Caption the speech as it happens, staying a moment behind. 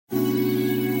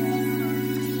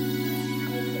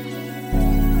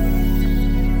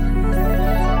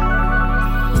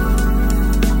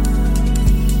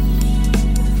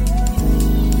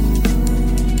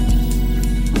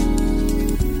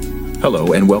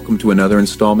Hello, and welcome to another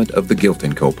installment of the Guilt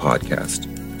 & Co. podcast.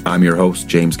 I'm your host,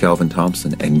 James Calvin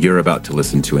Thompson, and you're about to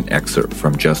listen to an excerpt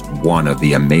from just one of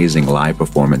the amazing live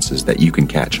performances that you can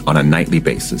catch on a nightly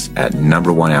basis at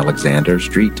number 1 Alexander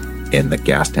Street in the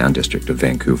Gastown district of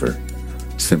Vancouver.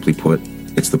 Simply put,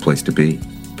 it's the place to be,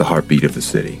 the heartbeat of the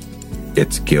city.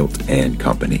 It's Guilt &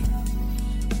 Company.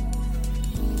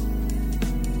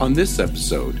 On this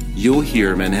episode, you'll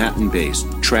hear Manhattan-based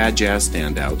trad jazz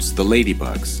standouts, the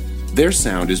Ladybugs. Their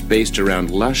sound is based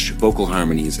around lush vocal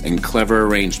harmonies and clever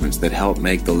arrangements that help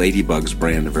make the Ladybugs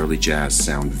brand of early jazz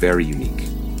sound very unique.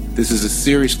 This is a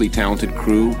seriously talented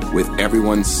crew with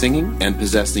everyone singing and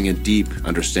possessing a deep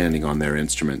understanding on their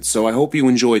instruments. So I hope you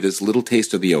enjoy this little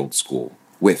taste of the old school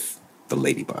with the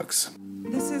Ladybugs.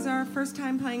 This is our first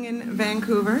time playing in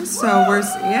Vancouver, so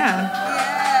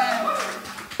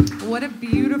what a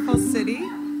beautiful city.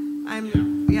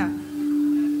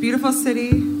 Beautiful city,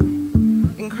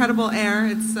 incredible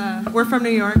air. We're from New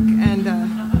York, and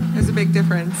there's a big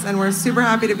difference, and we're super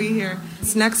happy to be here.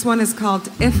 This next one is called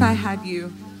If I Had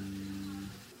You.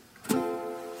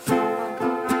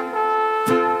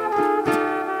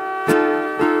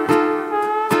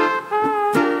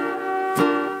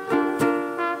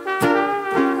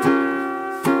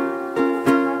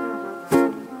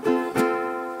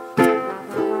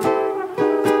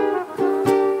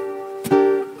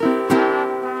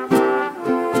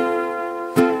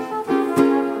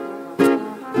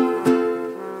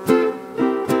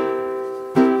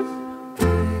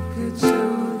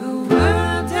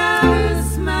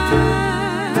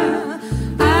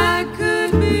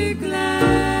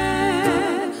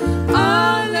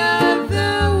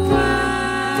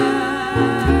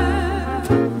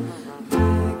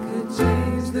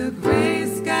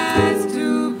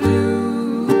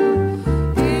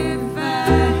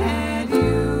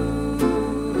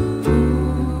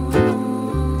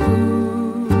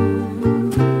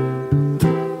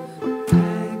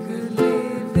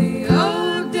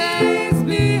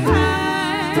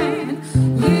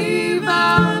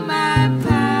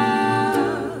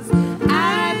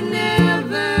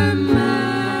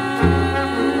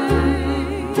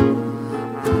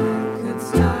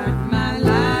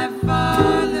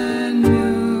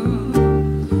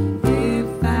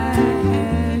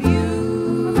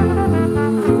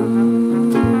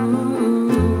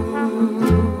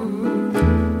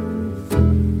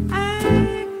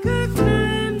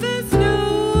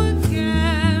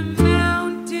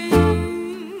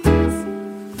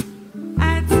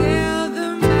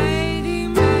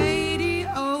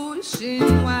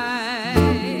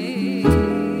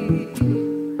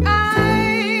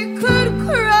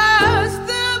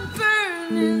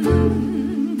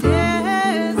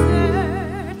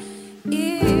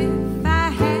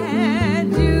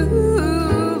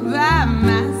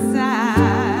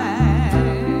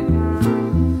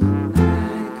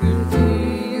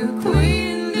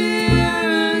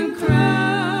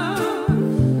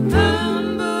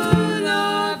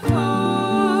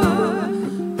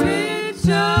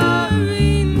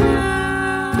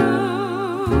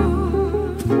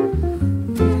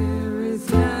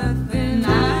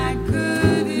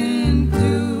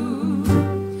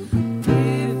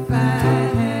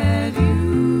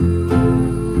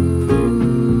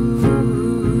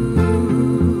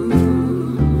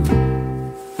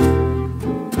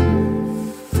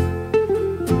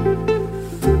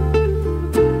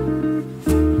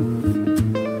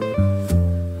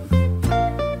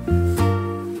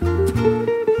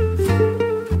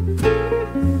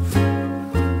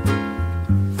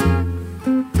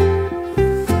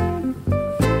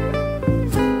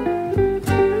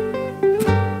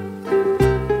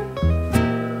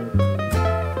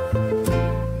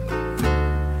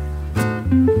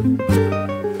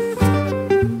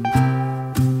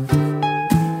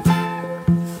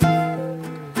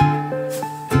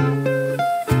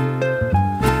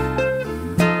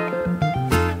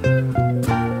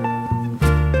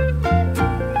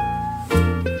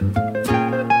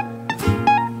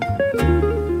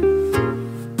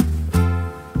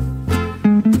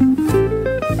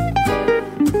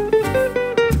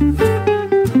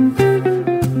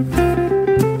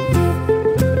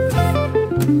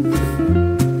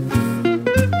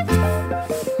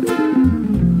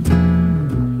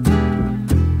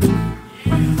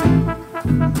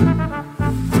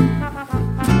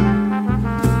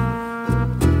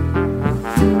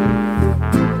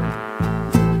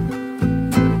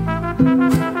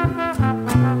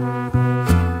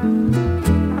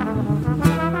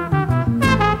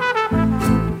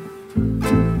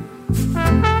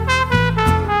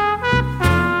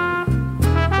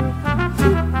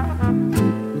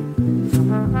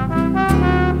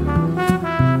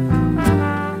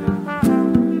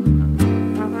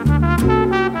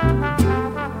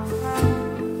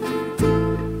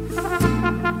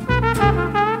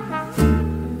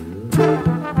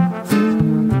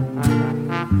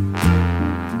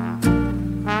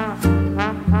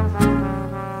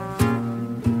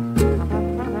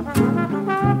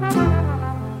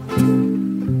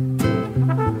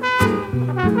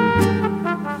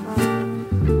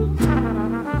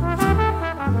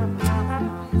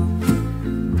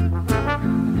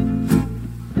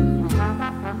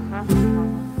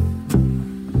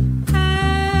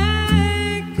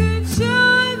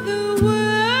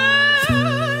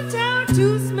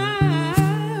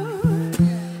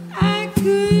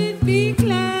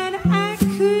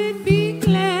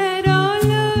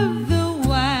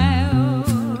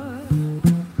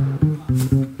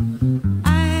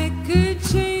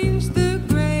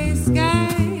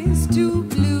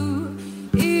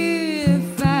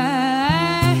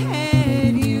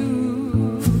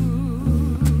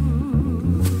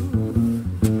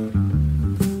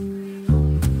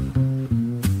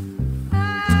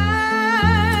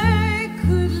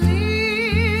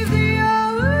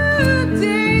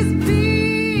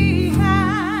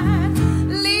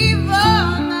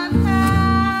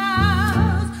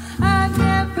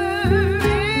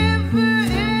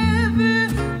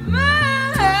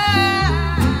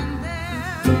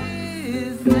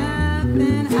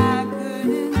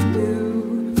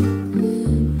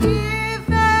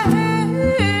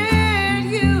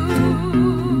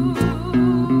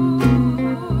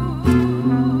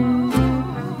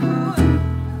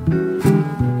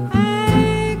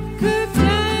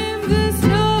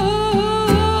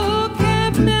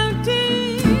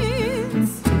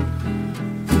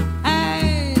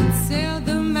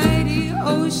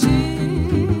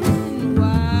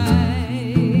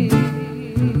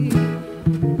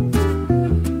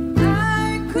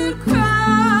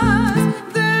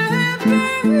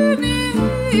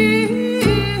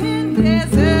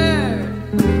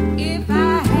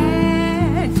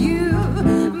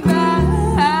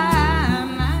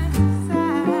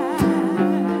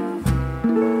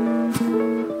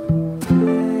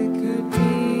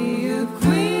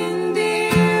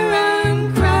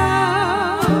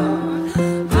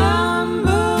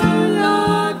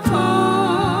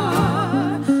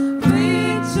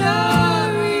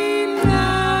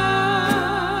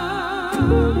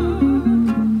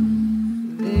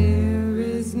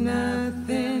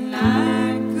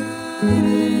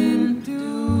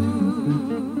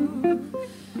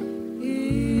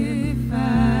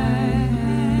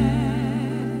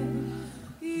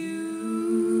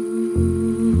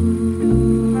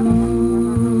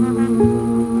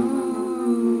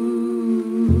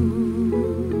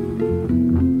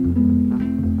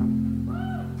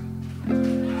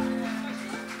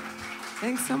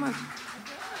 Thanks so much.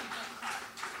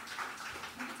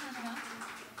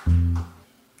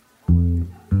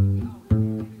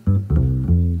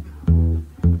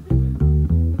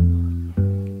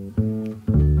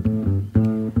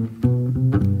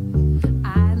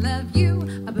 I love you,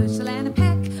 a bushel and a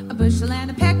peck, a bushel and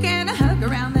a peck, and a hug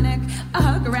around the neck, a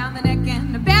hug around the neck,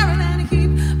 and a barrel and a heap,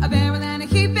 a barrel and a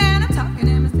heap, and I'm talking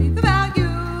in my sleep about you,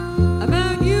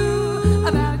 about you,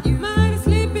 about you. Might have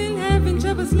sleeping, having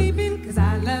trouble sleeping, 'cause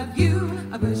I love you,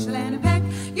 a bushel and a peck.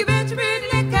 You bet your pretty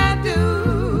neck I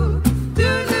do. Do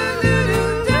do do do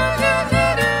do do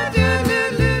do do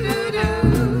do do do.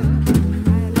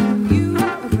 I love you, a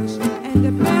bushel and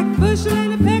a peck, bushel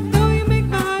and a peck. Though you make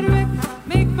my heart wreck,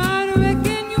 make my heart wreck,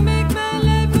 and you make my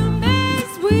life a mess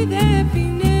with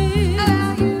happiness.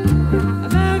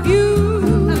 About you,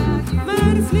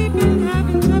 might have sleeping,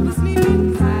 having trouble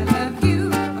sleeping. 'Cause I love you,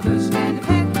 a bushel and a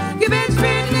peck. You bet your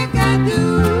pretty neck I do.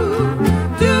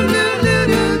 Do do do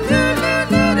do do do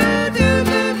do do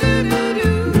do do do.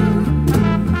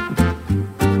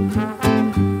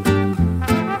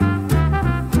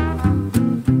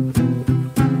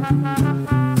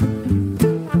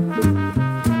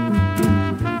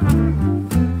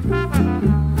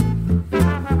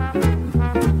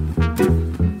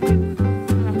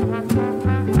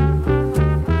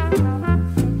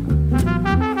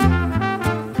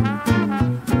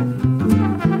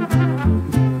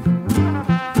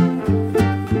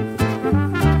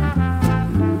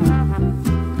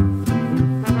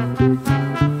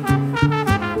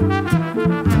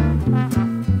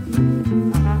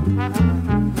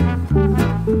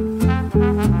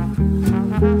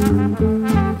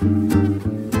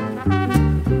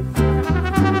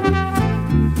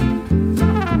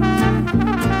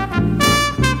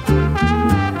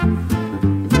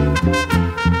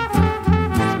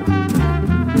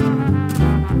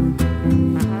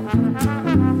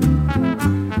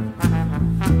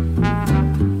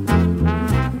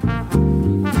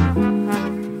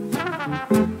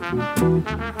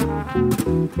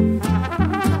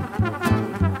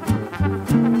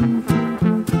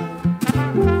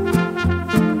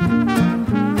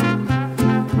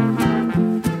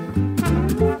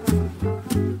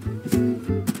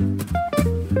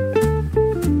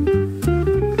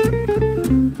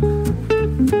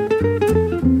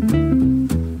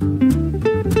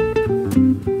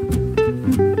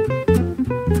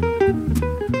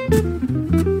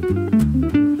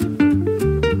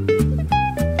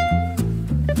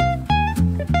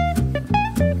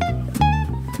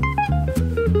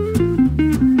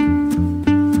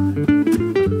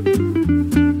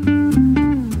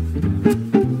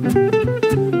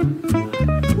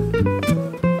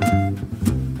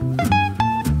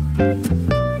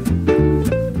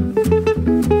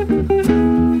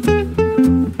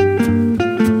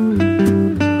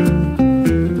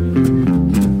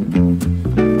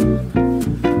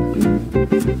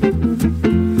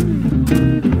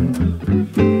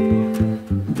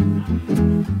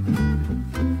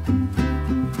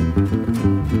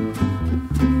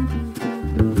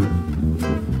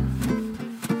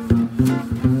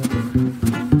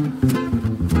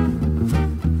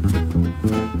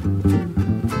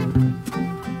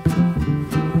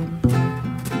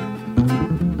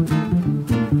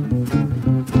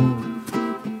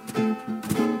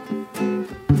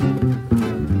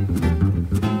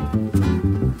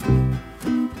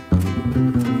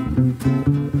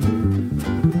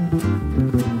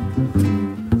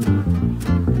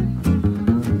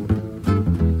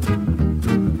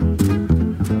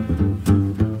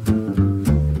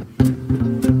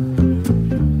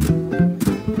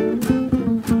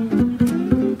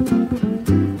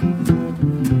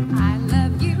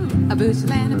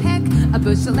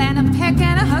 bushel and a peck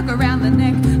and a hug around the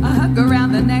neck, a hug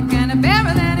around the neck and a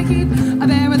barrel and a keep, a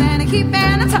barrel and a keep,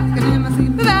 and I'm talking in my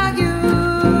sleep about you,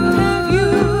 about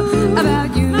you,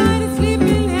 about you. Might have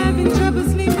sleeping, having trouble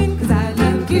sleeping, 'cause I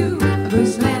love you, a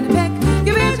bushel and a peck.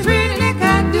 You bet your pretty neck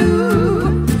I do,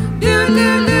 do do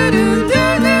do do do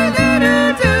do do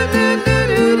do do do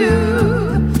do do.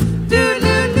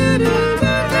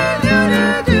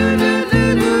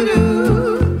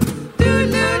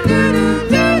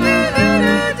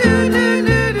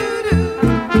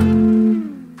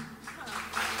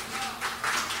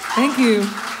 Thank you.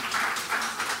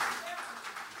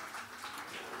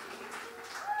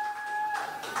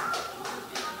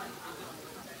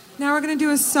 Now we're going to do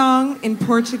a song in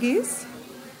Portuguese.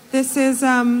 This is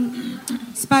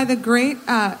it's by the great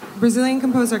Brazilian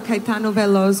composer Caetano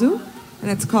Veloso, and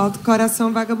it's called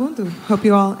Coração Vagabundo. Hope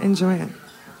you all enjoy it.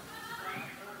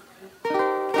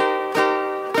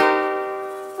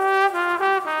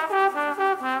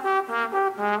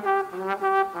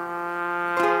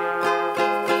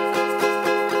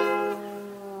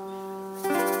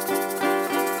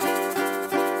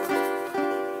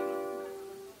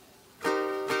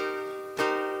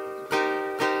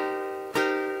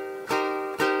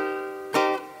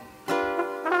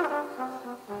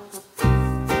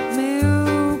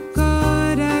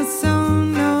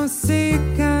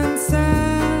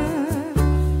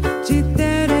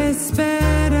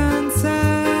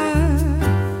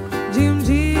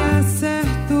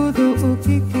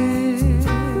 que quer.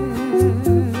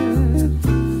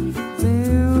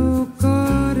 Meu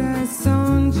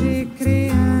coração de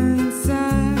criança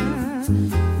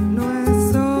não é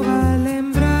só a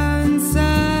lembrança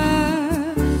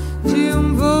de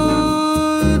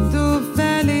vulto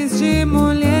feliz de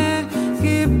mulher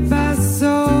que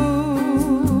passou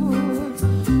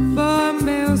por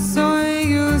meu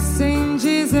sonho sem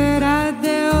dizer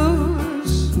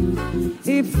adeus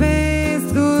e fez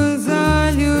dos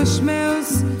olhos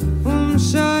meus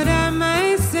chora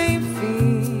mais sem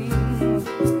fim.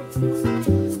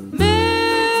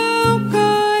 Meu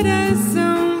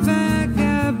coração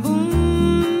vagabundo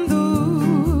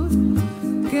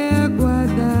quer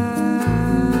guardar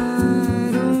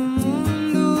o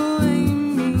mundo em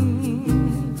mim.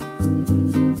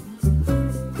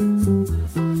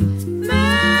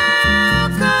 Meu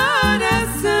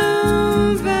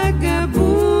coração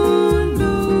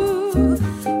vagabundo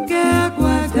quer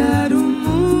guardar o mundo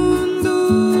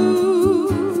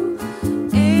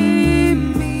em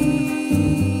mim.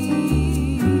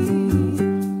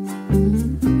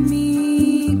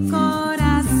 Mi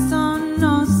corazón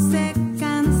no se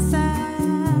cansa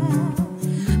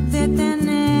de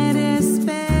tener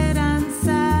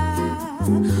esperanza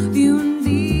de un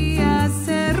día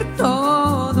ser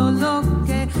todo lo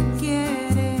que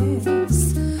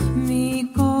quieres.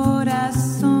 Mi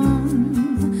corazón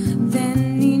de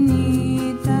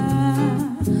niñita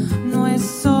no es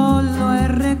solo el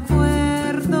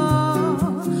recuerdo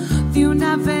de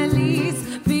una feliz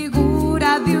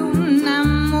figura de una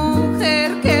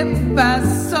mujer que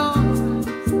pasó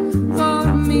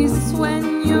por mis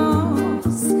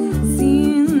sueños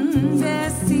sin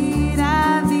decir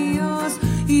adiós.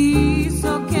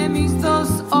 Hizo que mis dos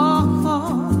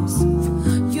ojos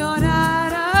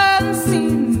lloraran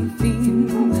sin fin.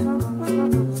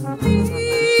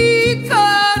 Mi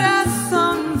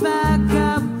corazón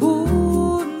vagabundo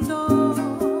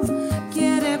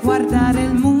quiere guardar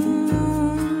el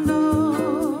mundo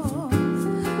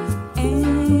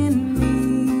en mí.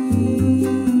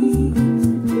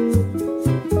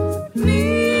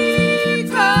 Mi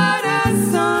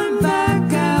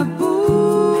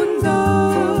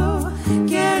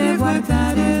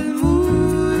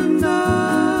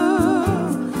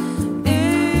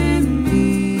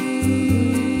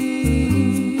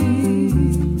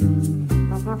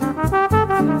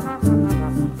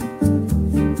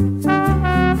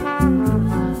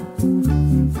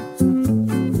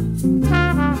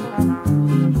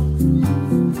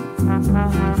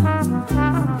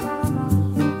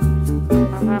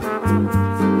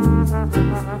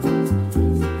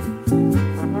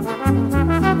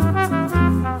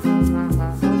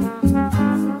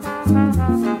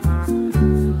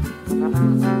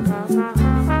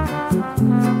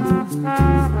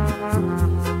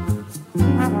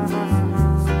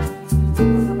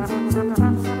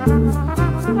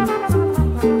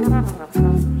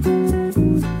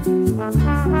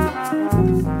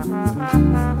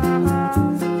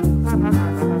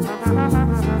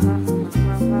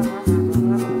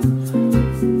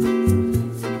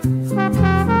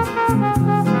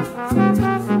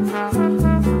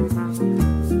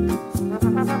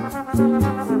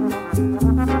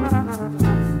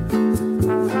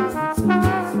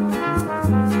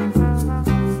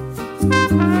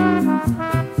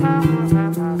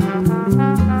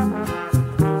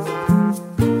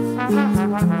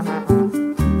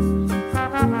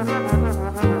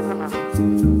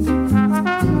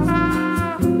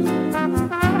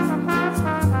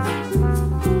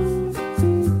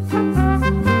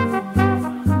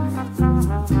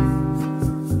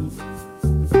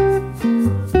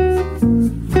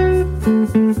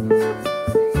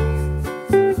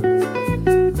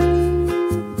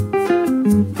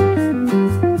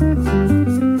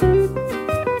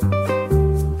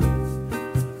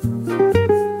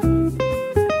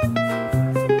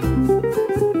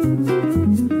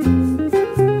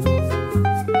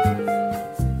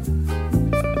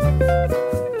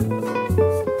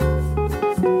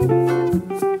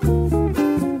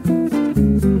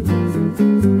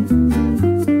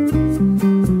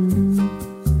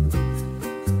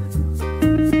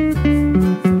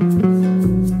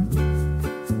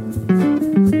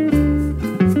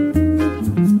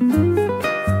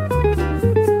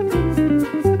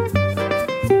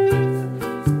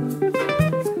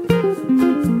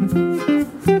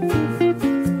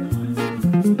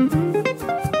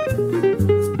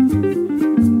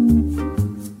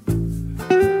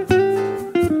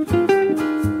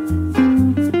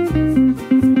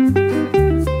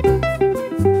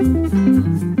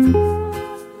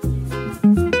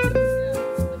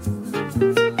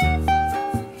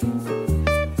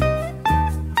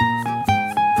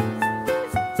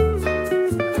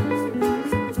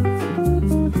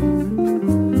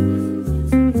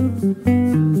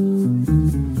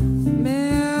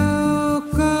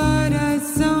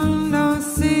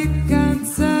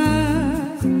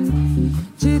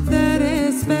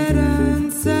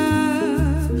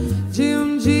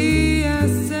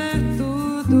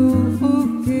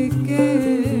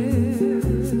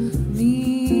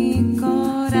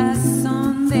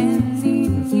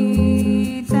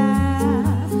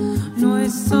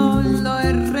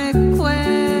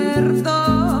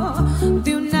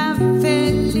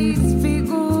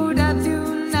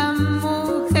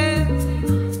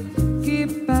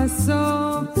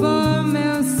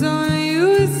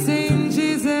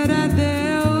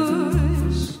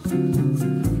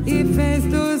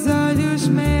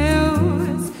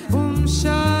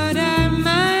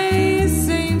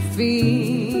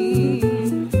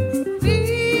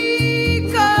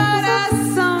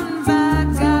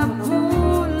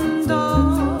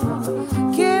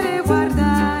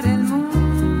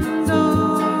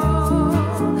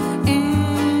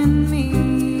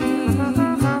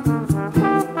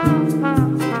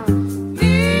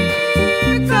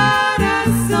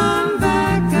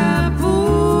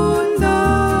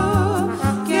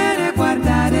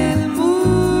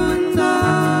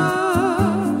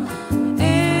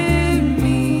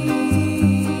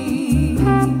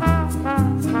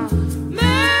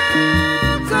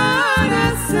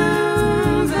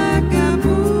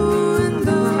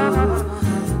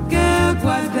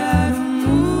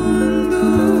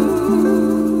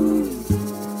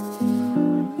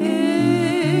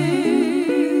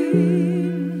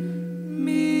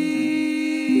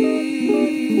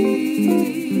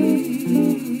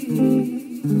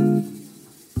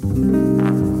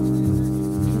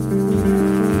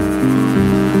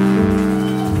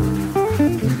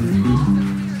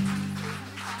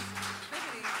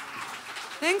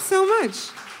so much.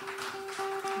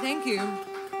 Thank you.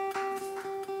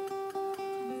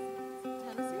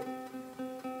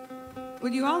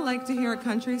 Would you all like to hear a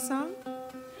country song?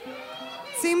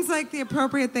 Seems like the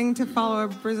appropriate thing to follow a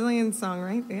Brazilian song,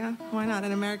 right? Yeah, why not?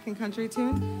 An American country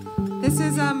tune. This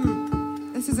is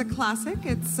a classic.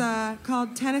 It's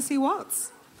called Tennessee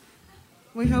Waltz.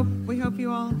 We hope you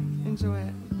all enjoy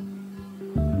it.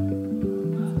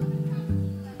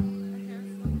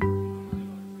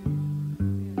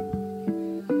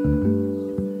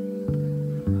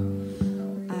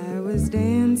 I was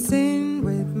dancing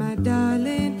with my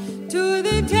darling to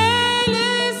the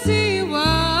Tennessee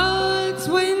Waltz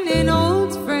when an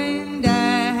old friend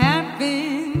I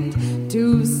happened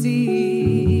to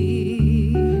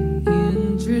see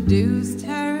introduced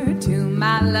her to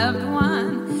my loved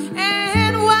one,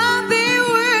 and while they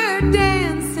were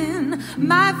dancing,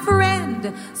 my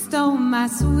friend stole my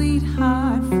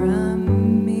sweetheart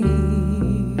from me.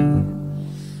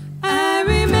 I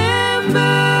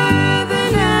remember the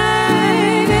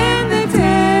night in the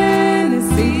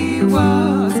Tennessee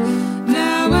Waltz.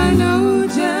 Now I know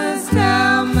just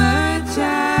how much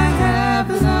I have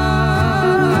lost.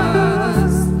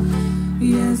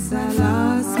 Yes, I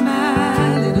lost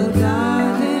my little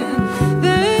darling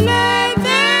the night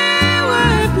they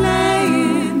were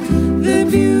playing the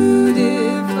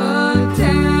beautiful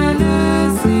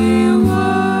Tennessee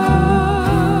Waltz.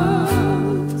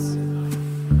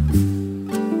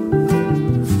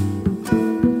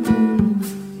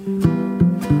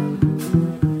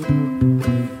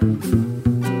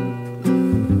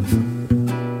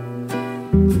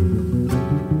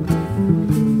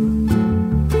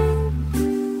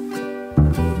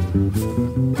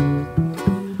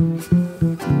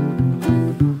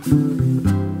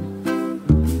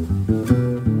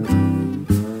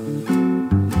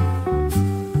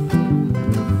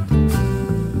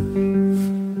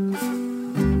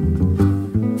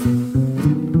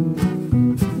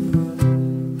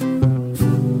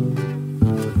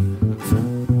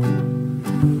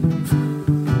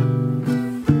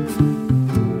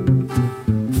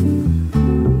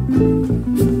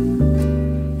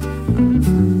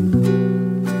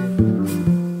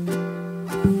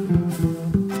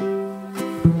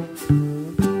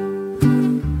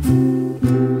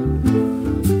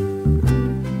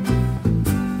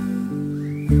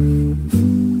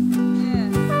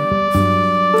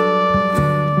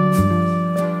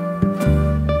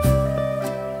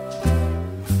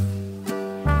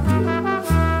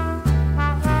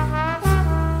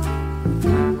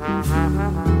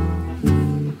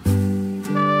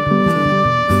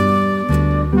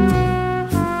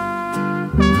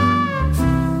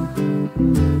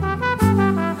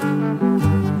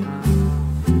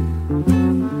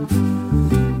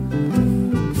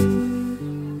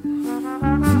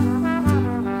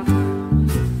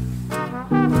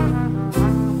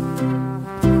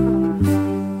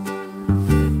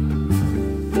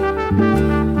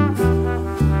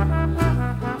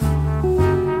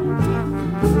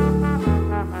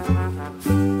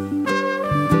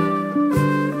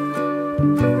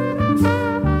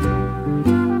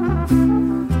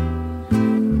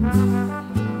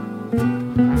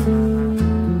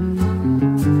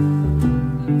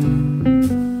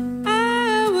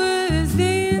 I was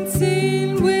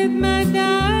dancing with my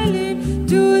darling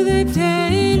to the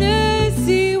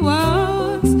Tennessee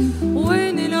Waltz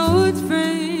when an old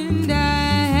friend I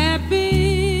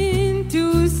happened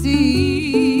to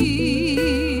see.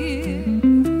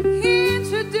 He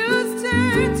introduced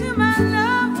her to my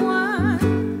loved one,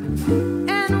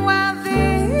 and while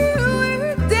they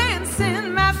were dancing,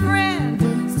 my friend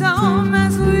stole my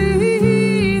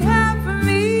sweetheart from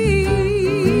me.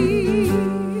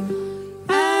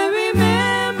 I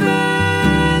remember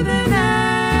the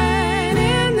night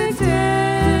in the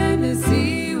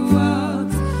Tennessee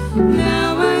Waltz.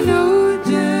 Now I know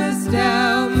just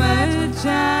how much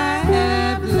I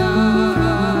have lost.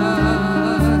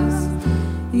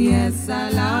 Yes, I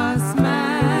lost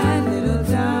my little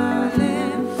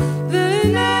darling the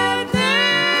night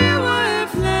they were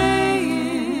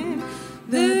playing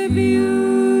the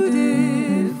beautiful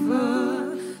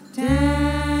Tennessee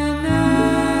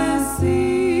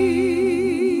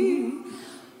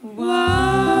Waltz.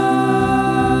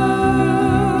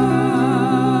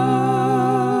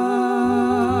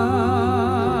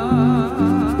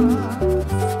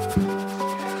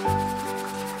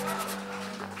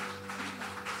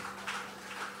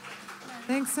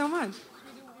 Thanks so much.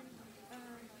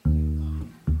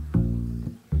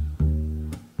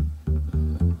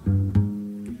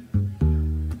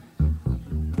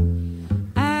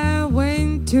 I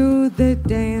went to the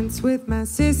dance with my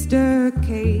sister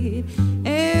Kate.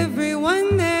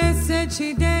 Everyone there said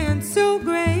she danced so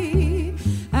great.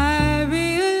 I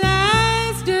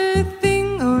realized a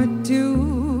thing or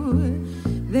two.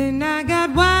 Then I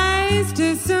got wise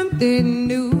to something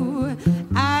new.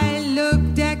 I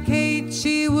looked at Kate,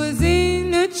 she was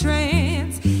in a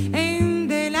trance. And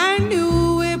then I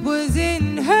knew it was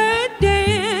in her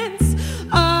dance.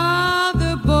 All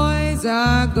the boys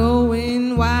are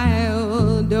going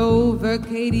wild over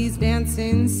Katie's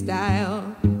dancing style.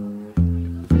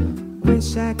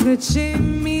 Wish I could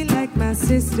shimmy like my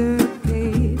sister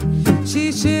Kate.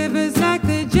 She shivers like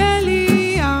the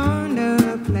jelly on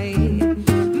a plate.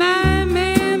 My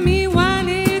mammy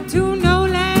wanted to know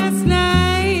last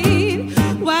night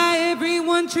why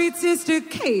everyone treats Sister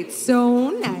Kate so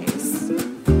nice.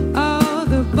 All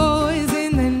the boys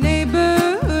in the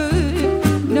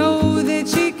neighborhood know that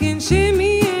she can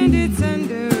shimmy and it's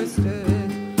understood.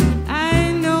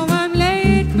 I know I'm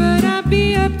late, but I'll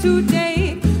be up to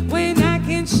date when I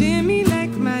can shimmy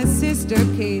like my sister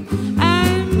Kate.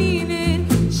 I mean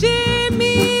it,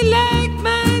 shimmy like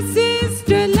my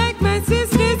sister,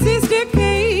 Sister Kate.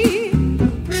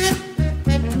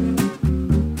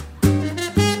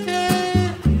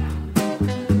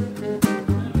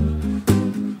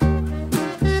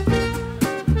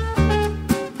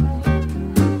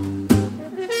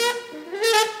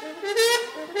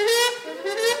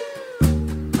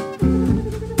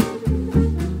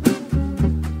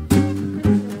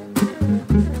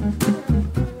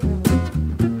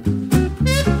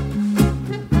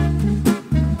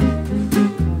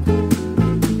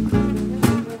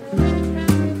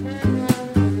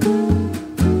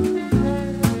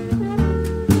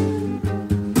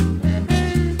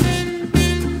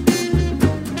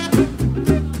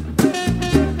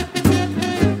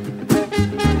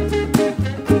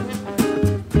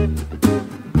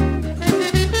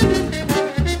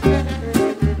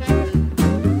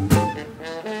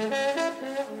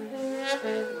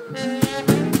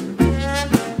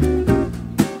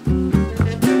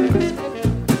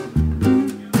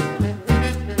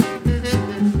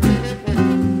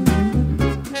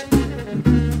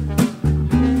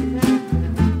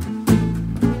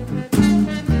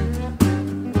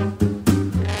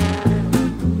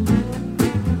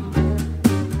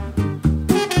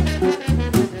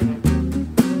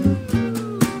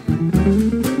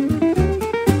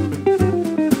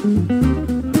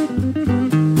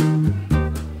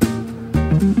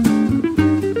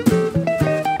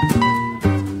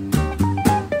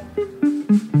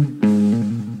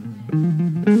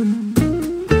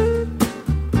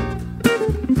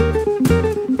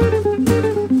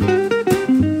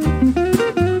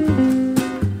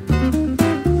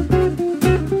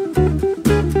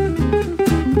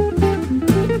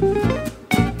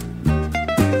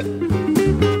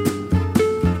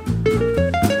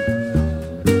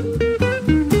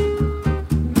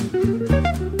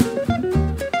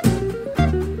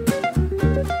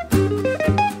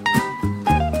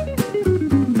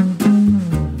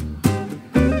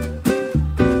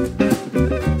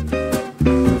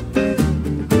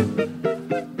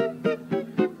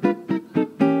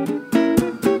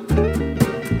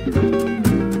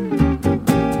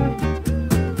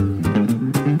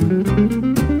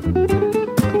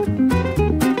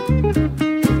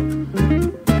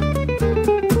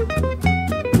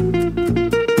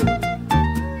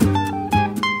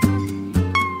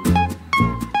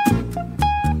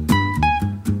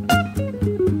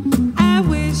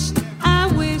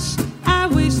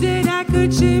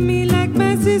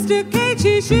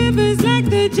 Shivers like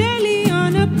the jelly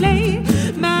on a plate.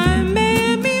 My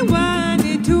mammy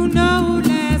wanted to know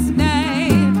last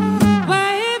night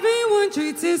why everyone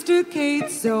treats Sister Kate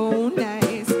so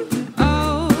nice.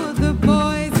 All the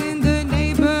boys in the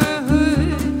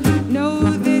neighborhood know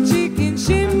that she can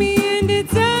shimmy and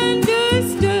it's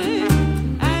understood.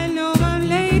 I know I'm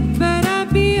late, but I'll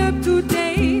be up to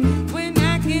date when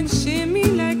I can shimmy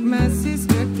like my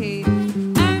sister Kate.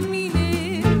 I mean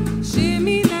it,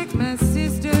 shimmy like my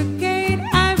sister Kate.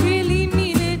 I really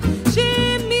mean it,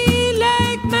 shimmy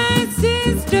like my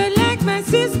sister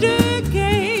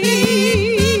Kate.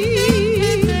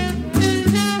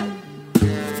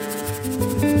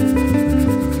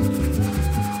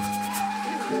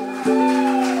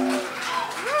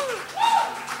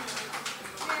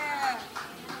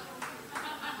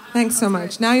 Thanks so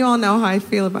much. Now you all know how I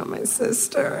feel about my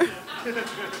sister.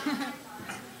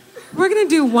 We're going to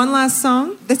do one last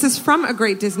song. This is from a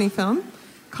great Disney film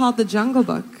called The Jungle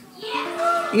Book.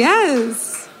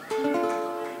 Yes.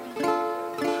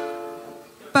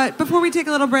 But before we take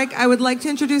a little break, I would like to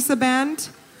introduce the band.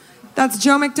 That's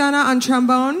Joe McDonough on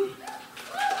trombone.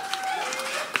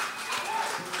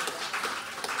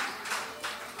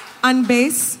 On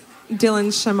bass, Dylan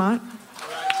Shamat.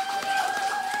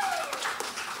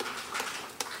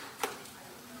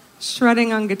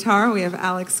 Shredding on guitar, we have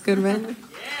Alex Goodman.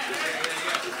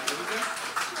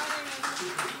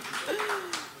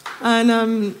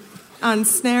 On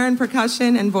snare and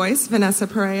percussion and voice, Vanessa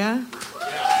Perea.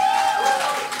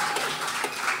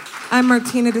 I'm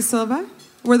Martina Da Silva.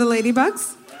 We're the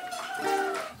Ladybugs.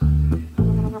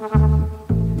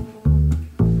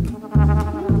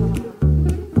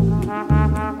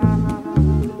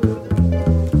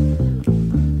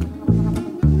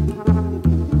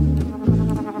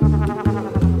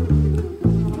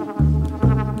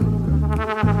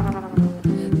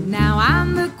 Now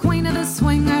I'm the queen of the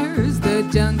swingers, the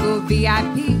jungle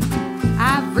VIP.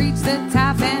 I've reached the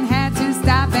top and had to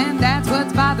stop, and that's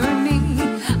what's bothering me.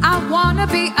 I wanna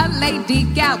be a lady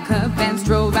gal cub and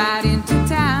stroll right into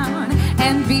town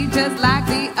and be just like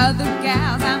the other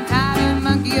gals. I'm tired of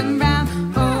monkeying around.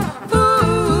 Oh,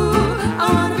 ooh,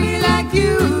 I wanna be like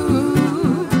you.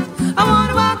 I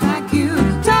wanna walk like you,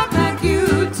 talk like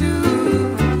you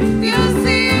too. You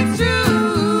see it's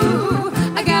true.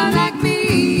 A gal like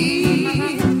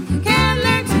me can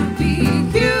learn to be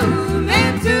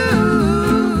human too.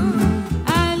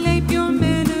 I like your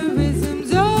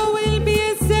mannerisms. Oh, we'll be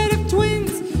a set of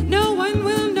twins. No one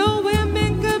will know we're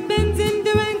meant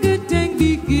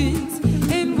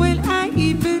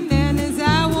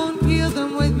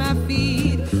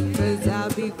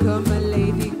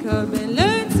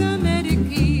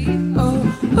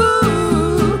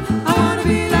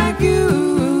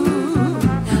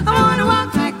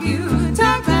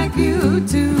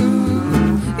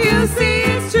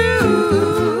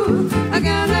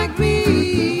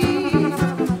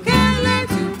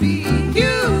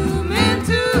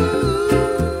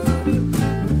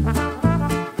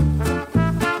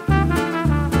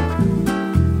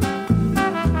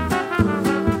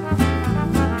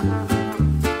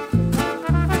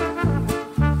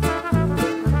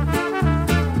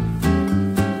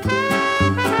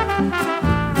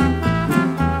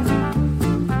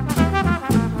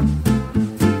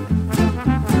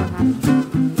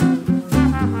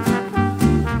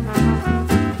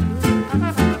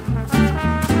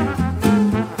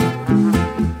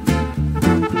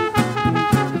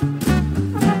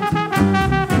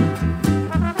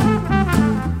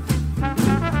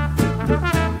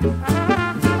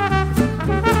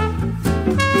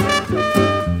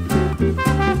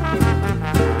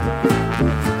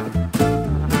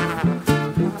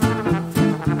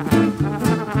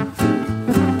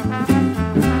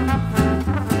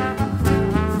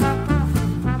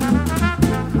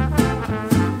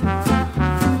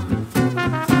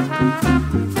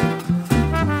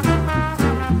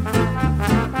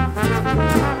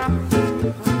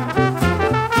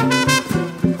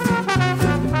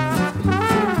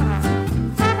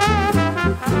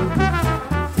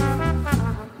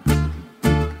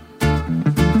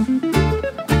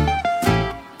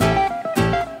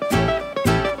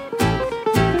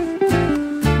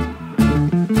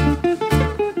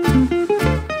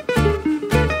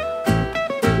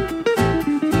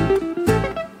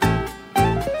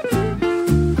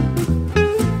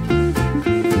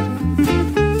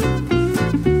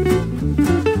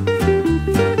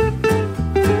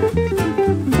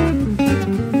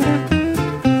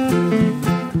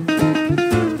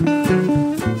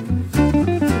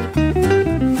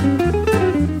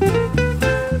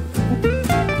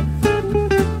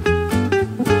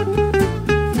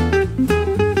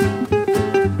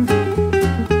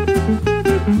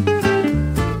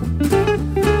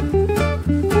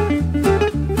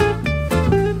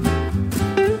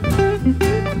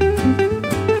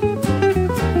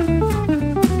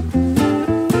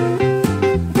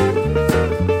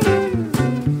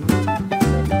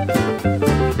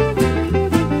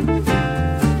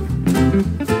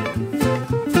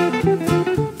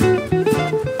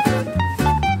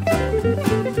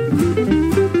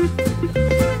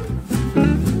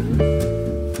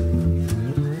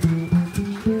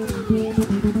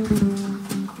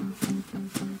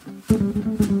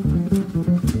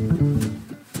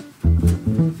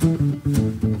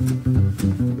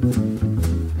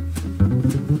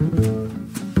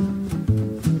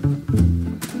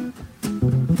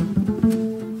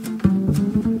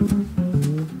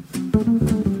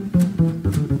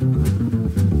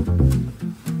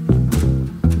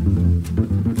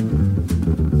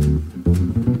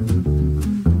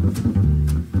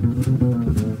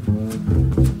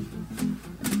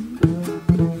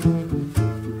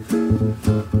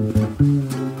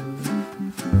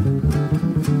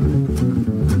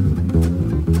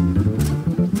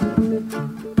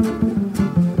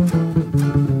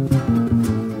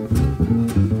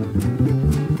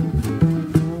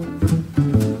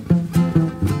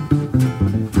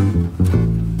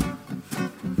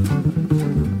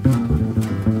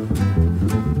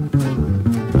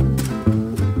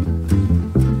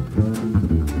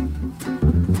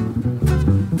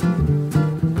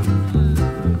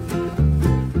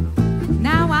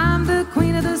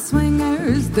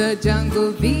the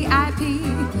jungle VIP.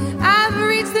 I've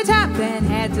reached the top and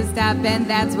had to stop, and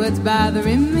that's what's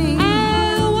bothering me.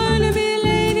 I wanna be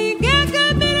Lady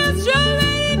Gaga, but I'm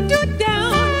straight to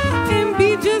down and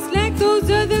be just like those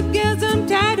other girls. I'm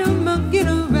tired of monkeying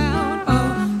around.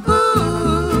 Oh,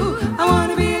 ooh, I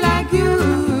wanna be like you.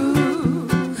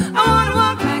 I wanna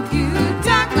walk like you,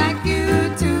 talk like you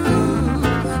too.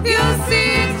 You'll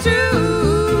see it's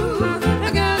true. A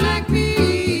girl like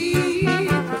me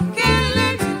can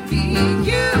learn to be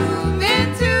human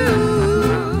too.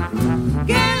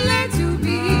 Can learn to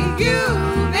be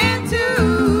human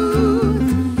too.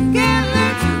 Can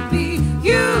learn to be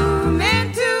human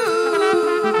too.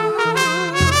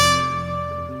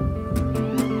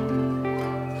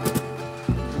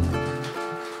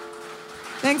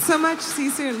 Thanks so much. See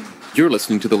you soon. You're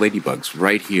listening to the Ladybugs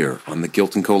right here on the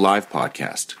Guilt & Co. Live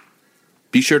podcast.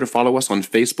 Be sure to follow us on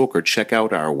Facebook or check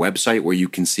out our website where you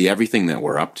can see everything that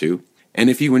we're up to. And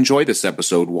if you enjoy this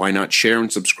episode, why not share and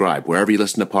subscribe wherever you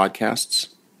listen to podcasts?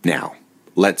 Now,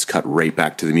 let's cut right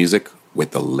back to the music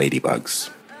with the Ladybugs.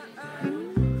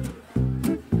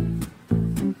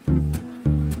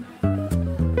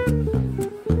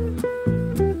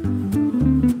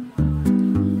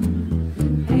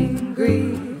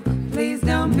 Angry, please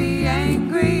don't be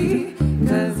angry,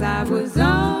 'cause I was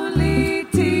only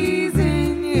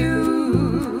teasing you.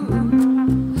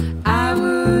 I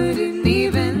wouldn't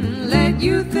even let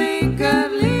you think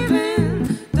of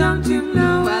leaving. Don't you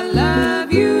know I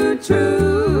love you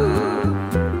true?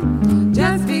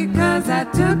 Just because I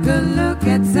took a look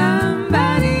at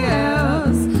somebody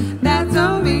else, that's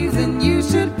no reason you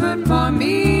should put for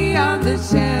me on the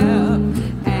shelf.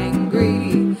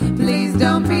 Angry, please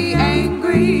don't be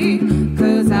angry,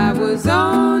 'cause I was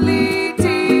only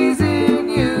teasing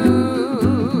you.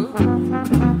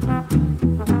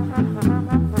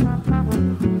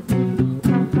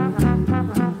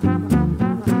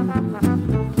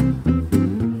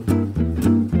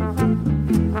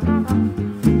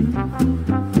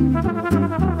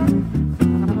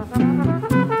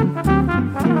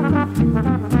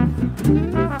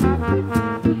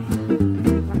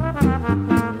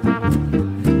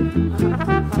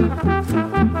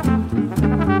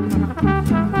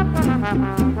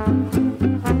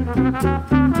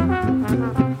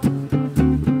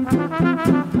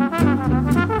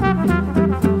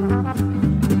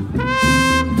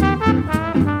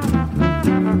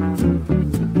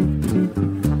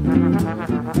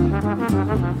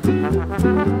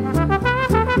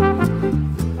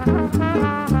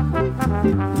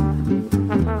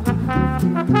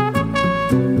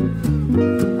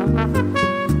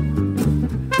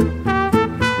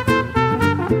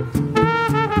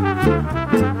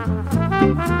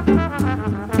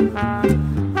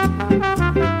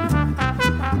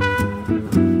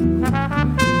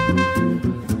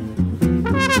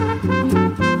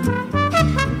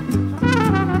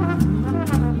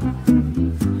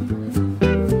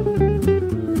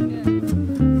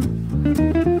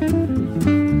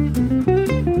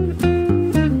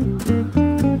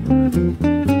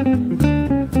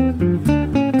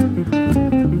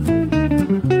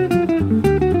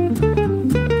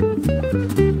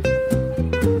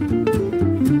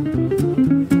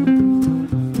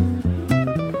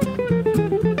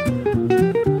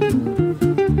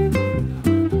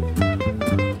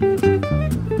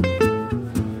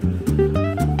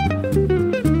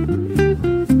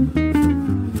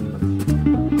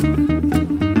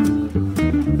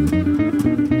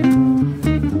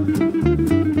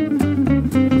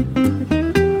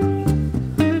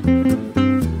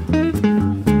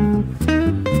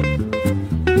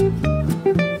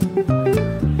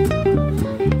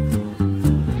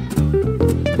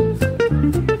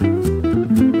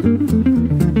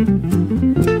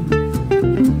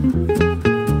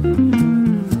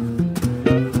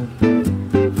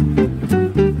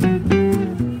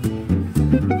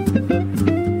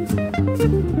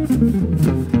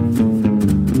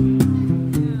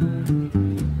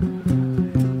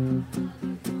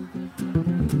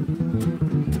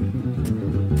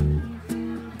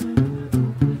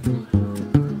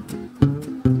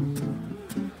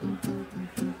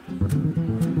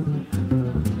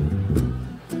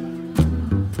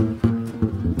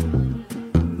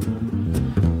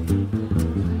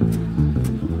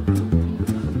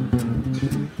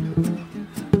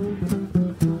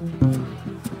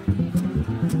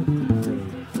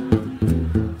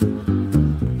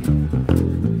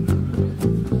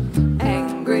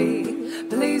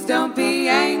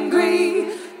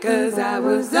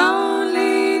 was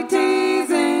only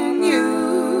teasing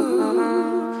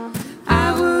you.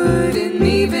 I wouldn't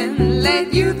even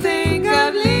let you think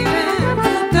of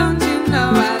leaving. Don't you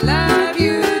know I love you?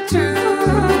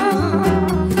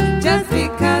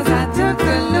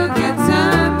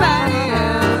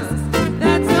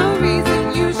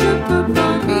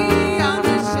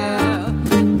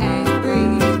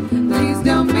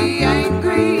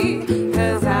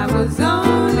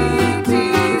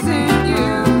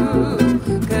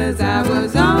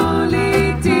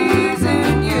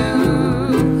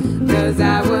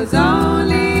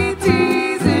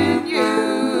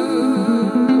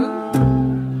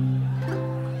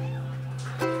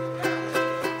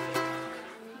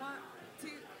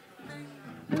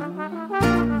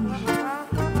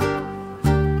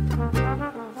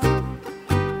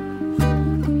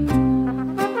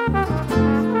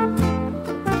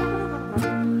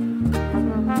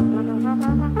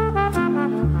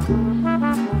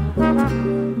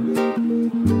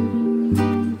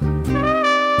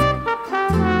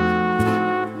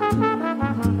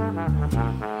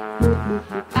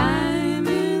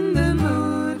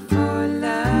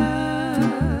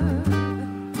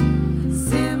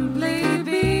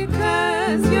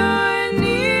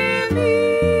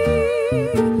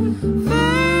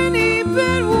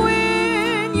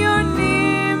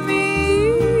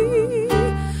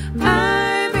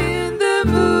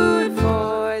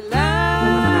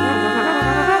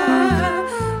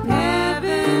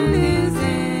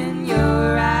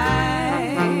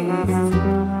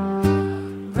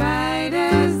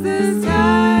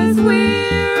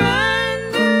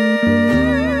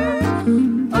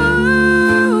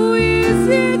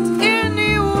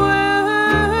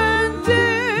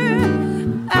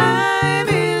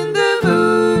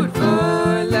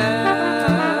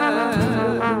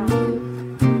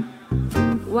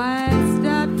 why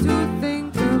stop to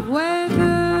think of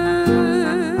whether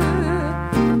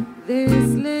this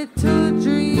little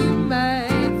dream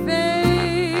might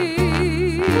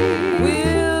fade?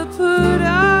 We'll put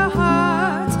our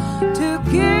hearts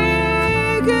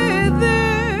together.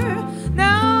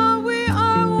 Now we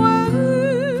are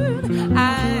one.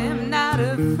 I'm not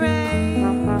afraid.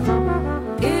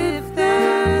 If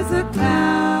there's a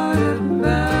cloud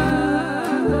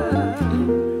above,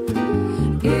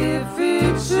 if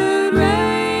it should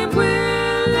rain,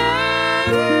 we'll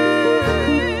let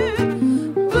it.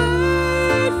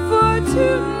 But for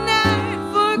tonight,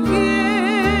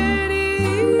 forget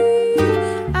it.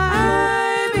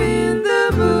 I'm in the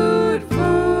mood for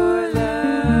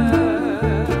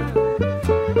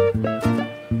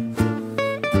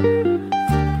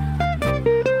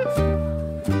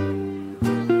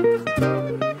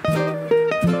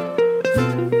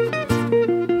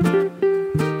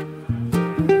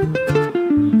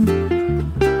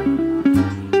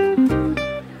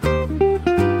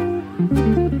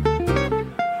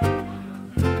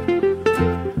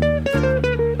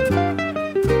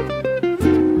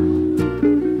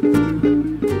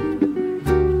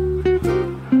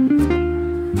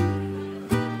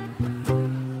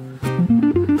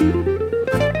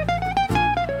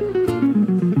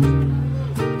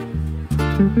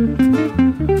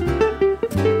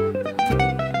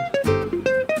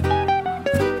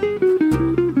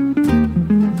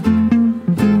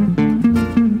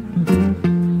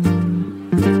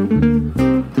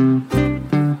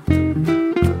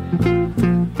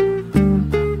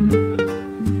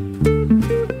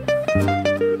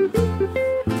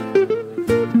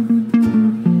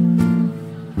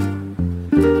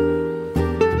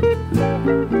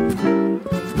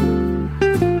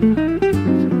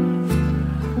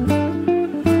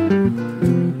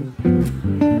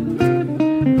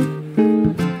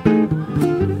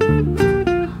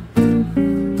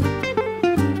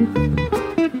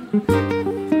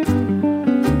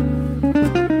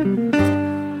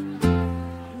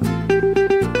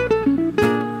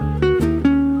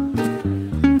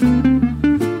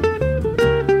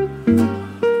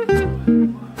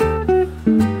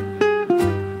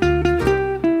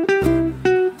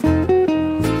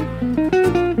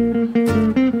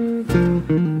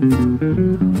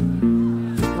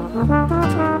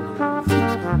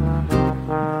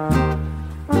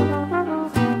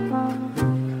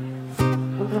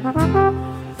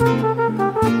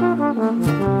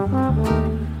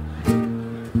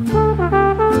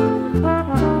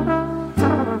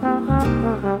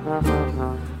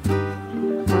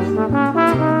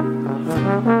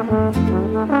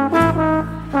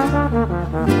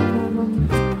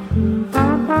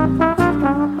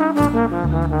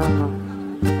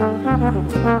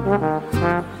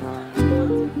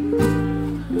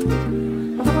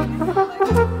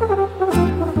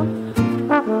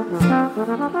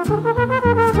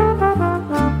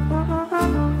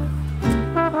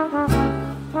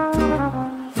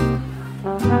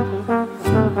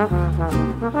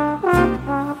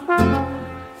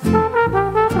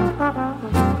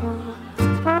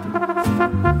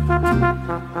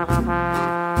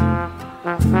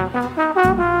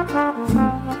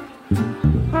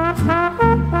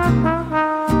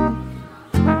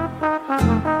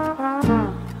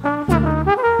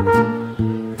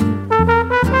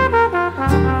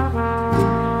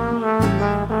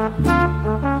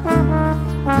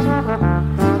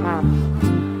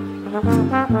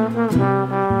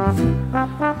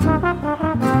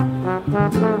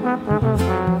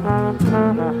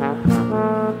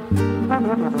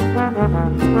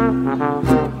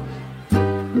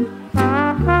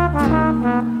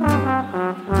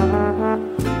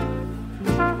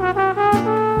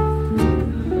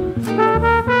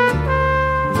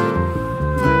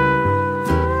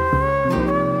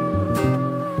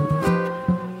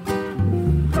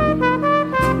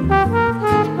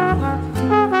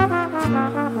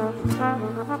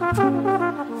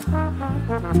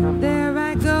There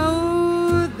I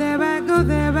go, there I go,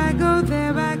 there I go,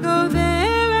 there I go,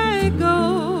 there I go.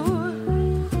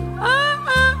 Oh,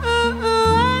 oh, oh,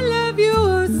 oh, I love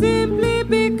you simply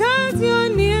because you're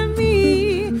near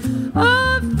me.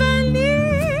 Often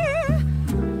near,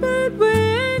 but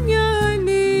when you're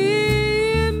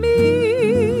near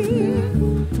me,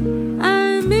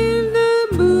 I'm in the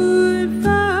mood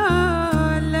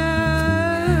for love.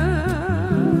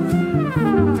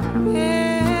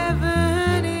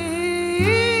 Heaven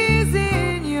is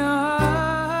in your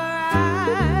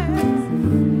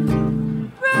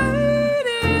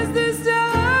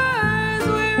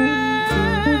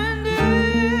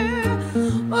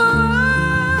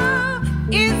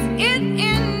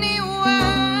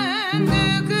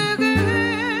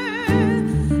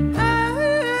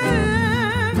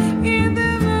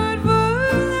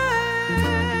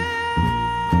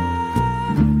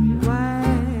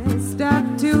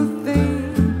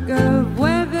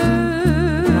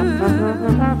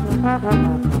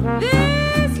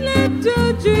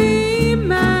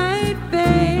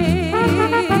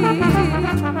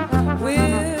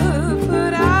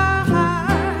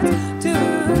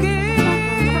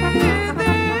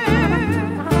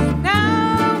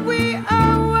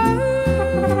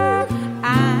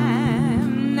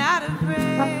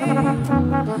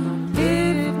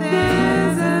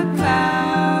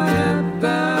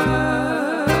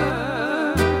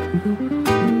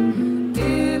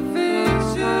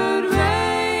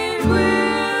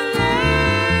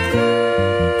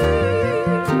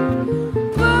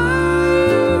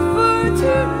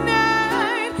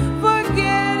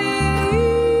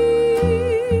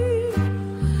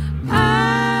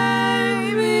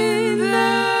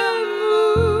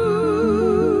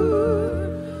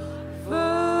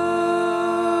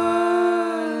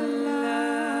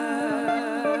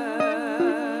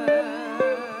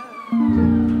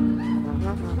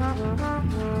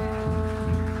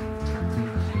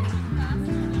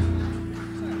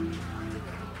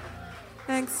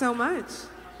so much.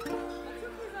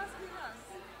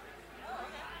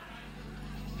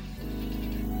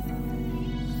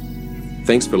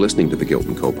 Thanks for listening to the Guilt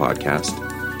 & Co. podcast.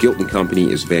 Guilt &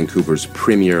 Company is Vancouver's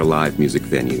premier live music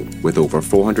venue with over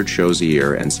 400 shows a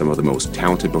year and some of the most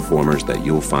talented performers that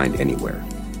you'll find anywhere.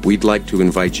 We'd like to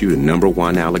invite you to number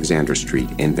 1 Alexander Street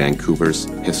in Vancouver's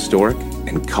historic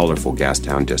and colorful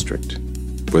Gastown district.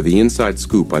 For the inside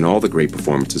scoop on all the great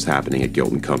performances happening at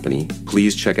Guilt & Company,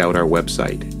 please check out our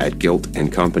website at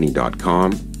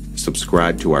guiltandcompany.com,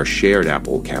 subscribe to our shared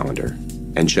Apple calendar,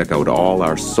 and check out all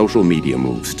our social media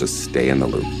moves to stay in the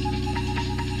loop.